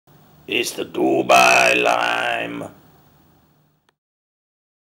It's the Dubai Lime.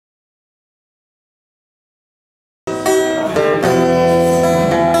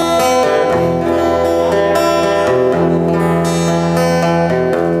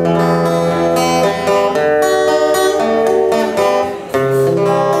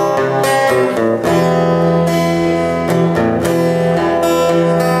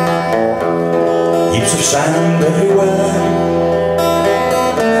 Heaps of sand everywhere,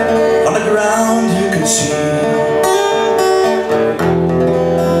 on the ground you can see.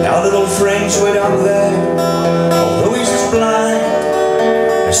 Now little Frank's way down there, although he's as blind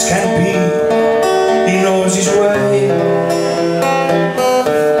as can be, he knows his way.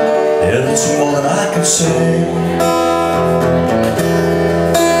 Yeah, that's more than I can say.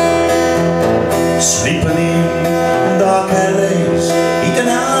 Sleeping in dark alleys, eating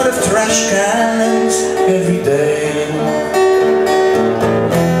out of trash cans every day.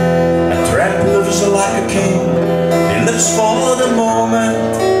 A tramp lives like a king, he lives for the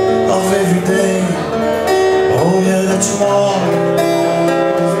moment of every day. Oh yeah, that's more,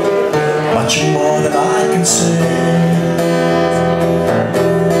 much more than I can say.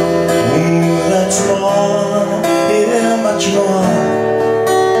 That's more, yeah, much more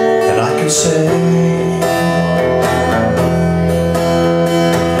than I can say.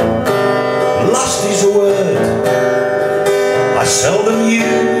 Lost is a word I seldom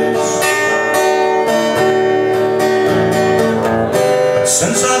use, but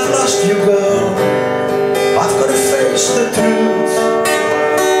since I've lost you, girl, I've got to face the truth.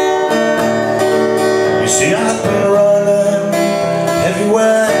 You see, I've been